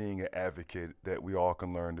far as being an advocate that we all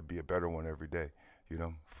can learn to be a better one every day,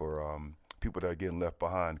 for people that are getting left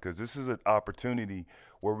behind. Because this is an opportunity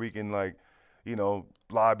where we can,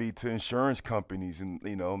 lobby to insurance companies. And,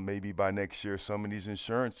 maybe by next year, some of these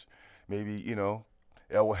insurance, maybe, it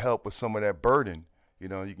will help with some of that burden. You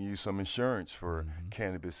can use some insurance for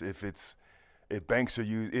cannabis. If banks are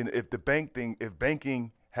using, if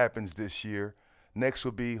banking happens this year, next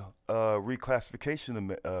will be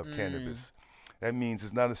reclassification of cannabis. That means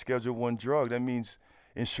it's not a Schedule I drug. That means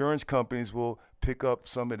insurance companies will pick up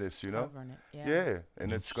some of this, Covering it, Yeah,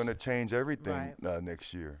 and it's going to change everything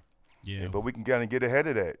next year. Yeah, but we can kind of get ahead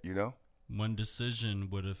of that, One decision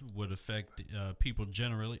would affect people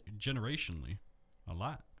generationally a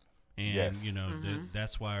lot. And, yes.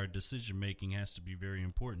 That's why our decision making has to be very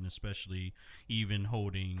important, especially even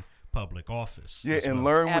holding public office. Yeah, and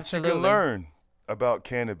well. learn what Absolutely. you can learn about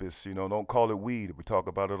cannabis. Don't call it weed. We talk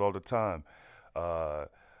about it all the time.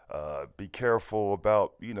 Be careful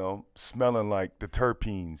about, smelling like the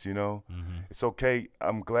terpenes, It's okay.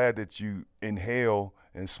 I'm glad that you inhale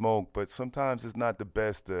and smoke, but sometimes it's not the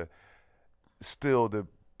best to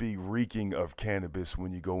be reeking of cannabis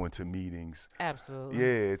when you go into meetings. Absolutely.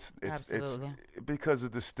 Yeah, it's Absolutely. because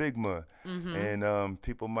of the stigma, and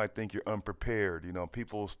people might think you're unprepared.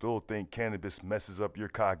 People still think cannabis messes up your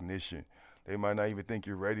cognition. They might not even think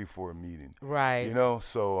you're ready for a meeting. Right.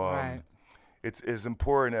 So Right. it's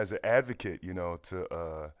important as an advocate,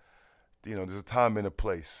 to there's a time and a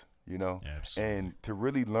place, Absolutely. and to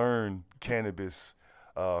really learn cannabis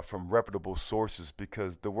from reputable sources,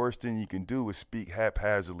 because the worst thing you can do is speak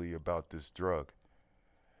haphazardly about this drug.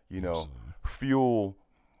 Absolutely. Fuel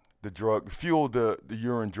the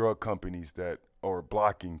urine drug companies that are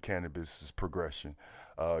blocking cannabis's progression.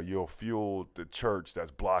 You'll fuel the church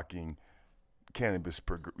that's blocking cannabis,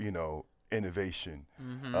 innovation.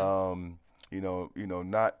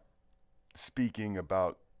 Not speaking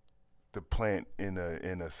about the plant in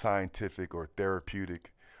a scientific or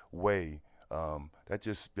therapeutic way.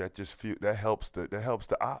 That helps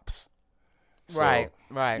the ops. So, Right.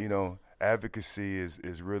 Advocacy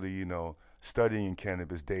is really, studying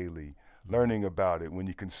cannabis daily, learning about it when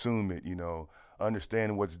you consume it,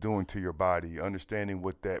 understanding what it's doing to your body, understanding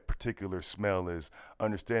what that particular smell is,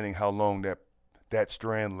 understanding how long that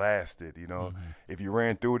strand lasted, If you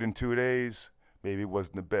ran through it in 2 days, maybe it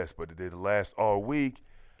wasn't the best, but it did last all week.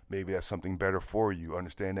 Maybe that's something better for you.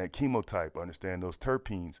 Understand that chemotype, understand those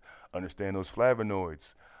terpenes, understand those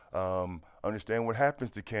flavonoids, understand what happens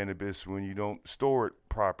to cannabis when you don't store it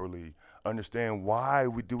properly, understand why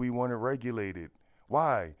do we want to regulate it.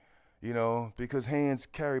 Why? Because hands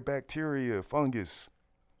carry bacteria, fungus,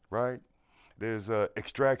 right? There's a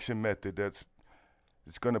extraction method it's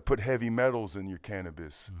going to put heavy metals in your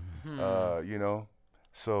cannabis,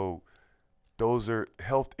 so those are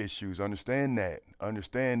health issues. Understand that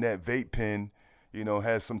vape pen,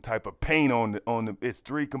 has some type of paint on the. It's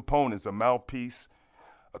 3 components: a mouthpiece,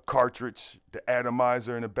 a cartridge, the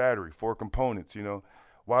atomizer, and a battery. 4 components.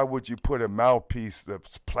 Why would you put a mouthpiece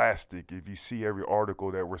that's plastic if you see every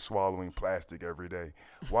article that we're swallowing plastic every day?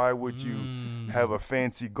 Why would you have a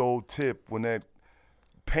fancy gold tip when that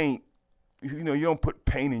paint? You don't put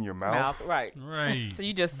paint in your mouth. Right. Right. So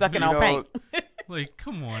you just sucking on paint. Like,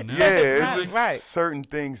 come on now. Yeah, it's Right. just certain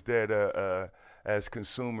things that as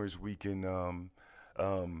consumers we can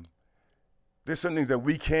there's some things that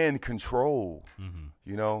we can control.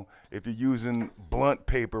 If you're using blunt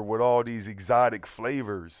paper with all these exotic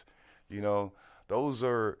flavors, those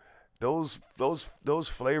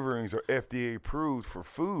flavorings are FDA approved for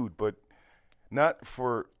food, but not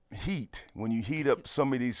for heat. When you heat up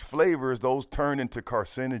some of these flavors, those turn into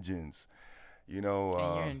carcinogens. And you're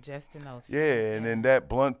ingesting those. And then that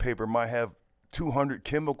blunt paper might have 200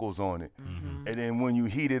 chemicals on it. And then when you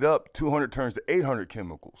heat it up, 200 turns to 800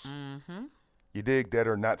 chemicals. You dig? That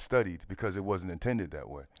are not studied because it wasn't intended that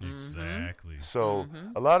way. Exactly. So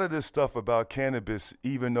a lot of this stuff about cannabis,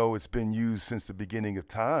 even though it's been used since the beginning of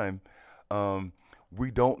time,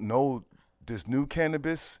 we don't know this new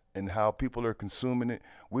cannabis and how people are consuming it.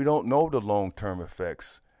 We don't know the long-term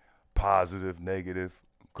effects, positive, negative.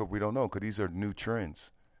 We don't know, because these are new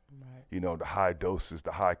trends. Right. The high doses,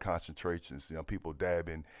 the high concentrations, people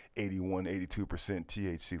dabbing 81, 82%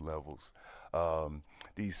 THC levels.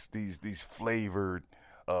 These flavored,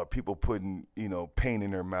 people putting, paint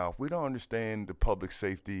in their mouth. We don't understand the public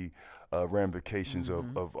safety ramifications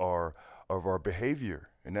of our behavior.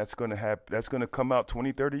 And that's going to happen. That's going to come out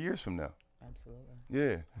 20, 30 years from now. Absolutely.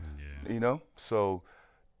 Yeah. So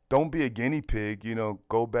don't be a guinea pig,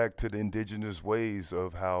 go back to the indigenous ways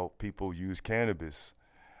of how people use cannabis.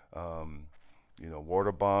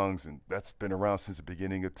 water bongs, and that's been around since the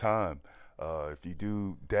beginning of time. If you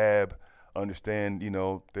do dab, understand,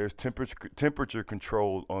 there's temperature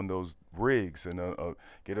control on those rigs, and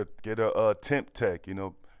get a temp tech.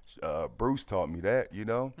 Bruce taught me that. You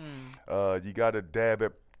got to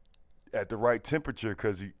dab at the right temperature,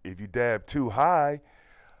 because if you dab too high,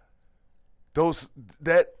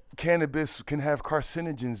 that cannabis can have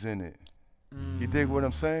carcinogens in it. You dig what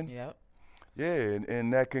I'm saying? Yep. Yeah,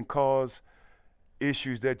 and that can cause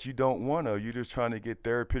issues that you don't want to. You're just trying to get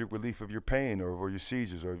therapeutic relief of your pain, or your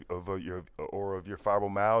seizures, or of your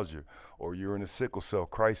fibromyalgia, or you're in a sickle cell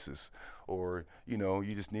crisis, or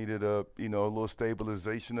you just needed a little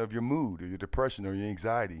stabilization of your mood, or your depression, or your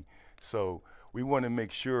anxiety. So we want to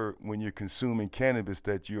make sure when you're consuming cannabis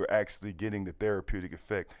that you're actually getting the therapeutic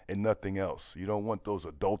effect and nothing else. You don't want those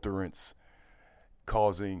adulterants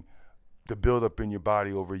causing the buildup in your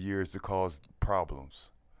body over years to cause problems.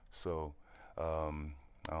 So I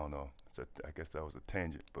don't know. I guess that was a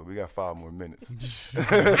tangent, but we got 5 more minutes.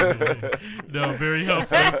 No, very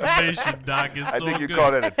helpful information, Doc. It's I think you good.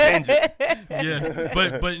 called it a tangent. Yeah,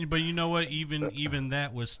 but you know what? Even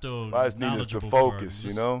that was still I just need us to knowledgeable focus,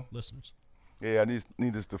 for our listeners. Yeah, I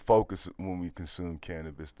need us to focus when we consume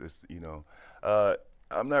cannabis.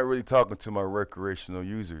 I'm not really talking to my recreational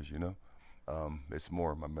users. It's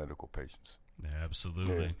more my medical patients.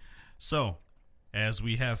 Absolutely. Yeah. So, as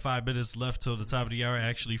we have 5 minutes left till the top of the hour,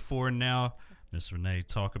 actually 4 now, Miss Renee,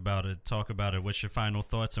 talk about it. What's your final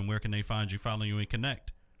thoughts, and where can they find you, follow you, and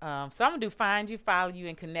connect? So I'm going to do find you, follow you,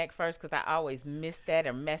 and connect first, because I always miss that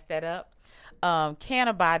or mess that up.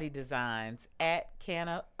 Canna Body Designs at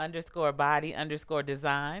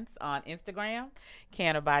Canna_body_designs on Instagram,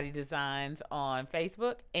 Canna Body Designs on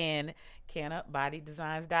Facebook, and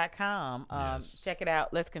CannaBodyDesigns.com. Yes. Check it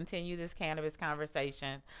out. Let's continue this cannabis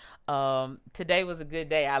conversation. Today was a good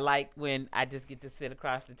day. I like when I just get to sit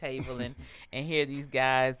across the table and hear these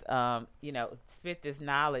guys, spit this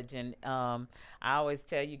knowledge. And I always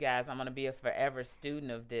tell you guys, I'm going to be a forever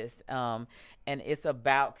student of this. And it's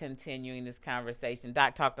about continuing this conversation.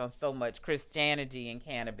 Doc talked on so much Christianity and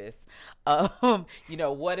cannabis.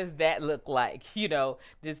 What does that look like?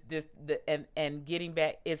 And getting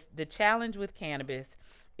back, it's the challenge with cannabis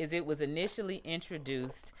is it was initially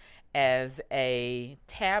introduced as a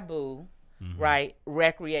taboo, right,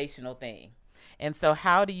 recreational thing. And so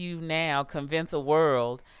how do you now convince a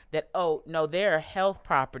world that, oh, no, there are health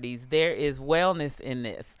properties, there is wellness in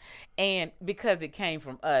this. And because it came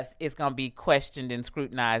from us, it's going to be questioned and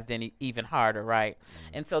scrutinized and even harder, right?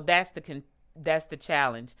 And so that's the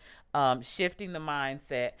challenge, shifting the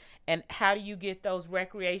mindset. And how do you get those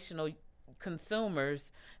recreational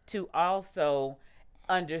consumers to also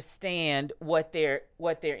understand what they're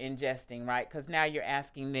ingesting, right? Because now you're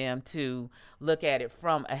asking them to look at it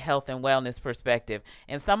from a health and wellness perspective,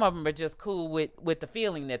 and some of them are just cool with the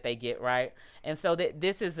feeling that they get, right? And so that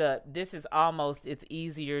this is almost, it's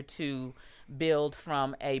easier to build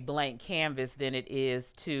from a blank canvas than it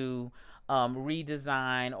is to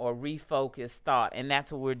redesign or refocus thought. And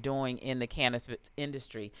that's what we're doing in the cannabis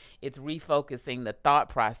industry. It's refocusing the thought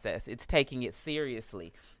process. It's taking it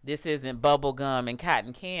seriously. This isn't bubble gum and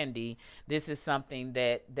cotton candy. This is something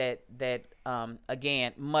that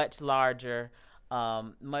again, much larger,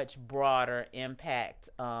 much broader impact,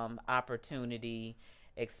 opportunity,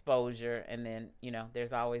 exposure. And then,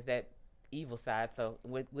 there's always that evil side. So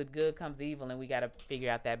with good comes evil, and we got to figure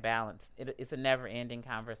out that balance. It's a never-ending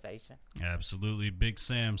conversation. Absolutely. Big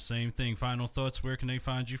Sam, same thing. Final thoughts, where can they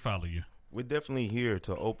find you, follow you? We're definitely here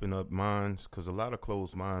to open up minds, because a lot of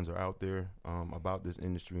closed minds are out there about this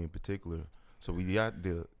industry in particular. So we got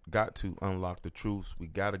to unlock the truths. We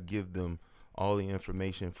got to give them all the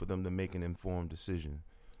information for them to make an informed decision.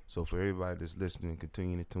 So for everybody that's listening,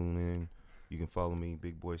 continue to tune in. You can follow me,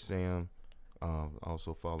 Big Boy Sam.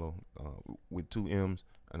 Also follow with 2 M's,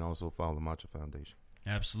 and also follow the MACHA Foundation.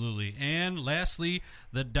 Absolutely. And lastly,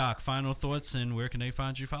 the Doc, final thoughts, and where can they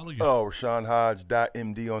find you, follow you? Rasean Hodge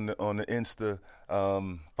 .md on the Insta.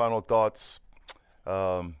 Final thoughts,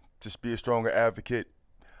 just be a stronger advocate.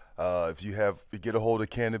 If you get a hold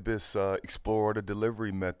of cannabis, explore the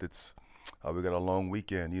delivery methods. We got a long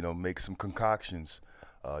weekend, make some concoctions.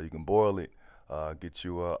 You can boil it, get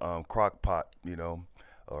you a crock pot,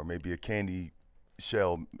 or maybe a candy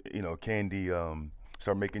shell,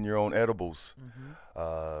 start making your own edibles,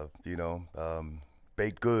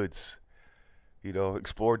 baked goods,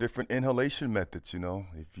 explore different inhalation methods,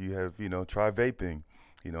 if you have, try vaping,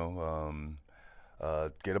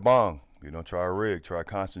 get a bong, try a rig, try a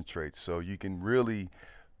concentrate. So you can really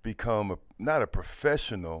become not a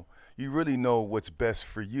professional, you really know what's best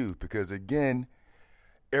for you, because again,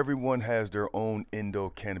 everyone has their own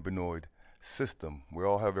endocannabinoid system. We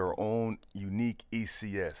all have our own unique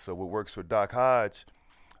ECS. So what works for Doc Hodge,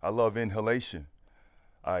 I love inhalation.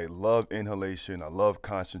 I love inhalation. I love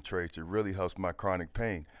concentrates. It really helps my chronic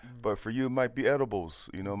pain. But for you, it might be edibles.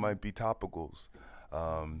 It might be topicals.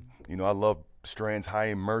 I love strands high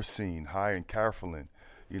in myrcene, high in carfalin.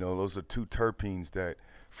 Those are two terpenes that,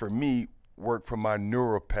 for me, work for my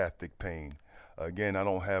neuropathic pain. Again, I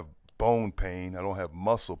don't have bone pain. I don't have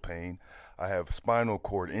muscle pain. I have spinal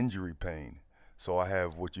cord injury pain. So I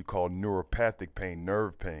have what you call neuropathic pain,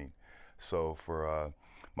 nerve pain. So for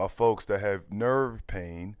my folks that have nerve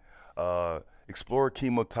pain, explore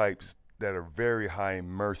chemotypes that are very high in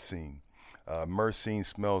myrcene. Myrcene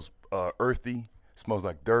smells earthy, smells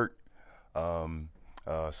like dirt.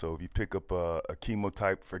 So if you pick up a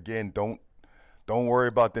chemotype, again, don't worry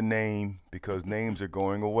about the name, because names are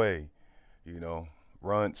going away.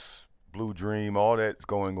 Runts, Blue Dream, all that's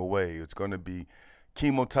going away. It's going to be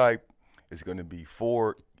chemotype. It's going to be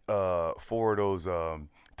four of those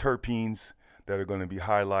terpenes that are going to be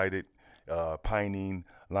highlighted: pinene,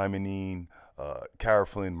 limonene,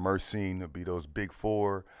 carfalin, myrcene. It'll be those big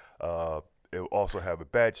four. It'll also have a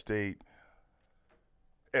batch date,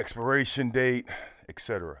 expiration date,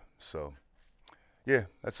 etc. So, yeah,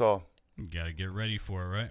 that's all. You got to get ready for it, right?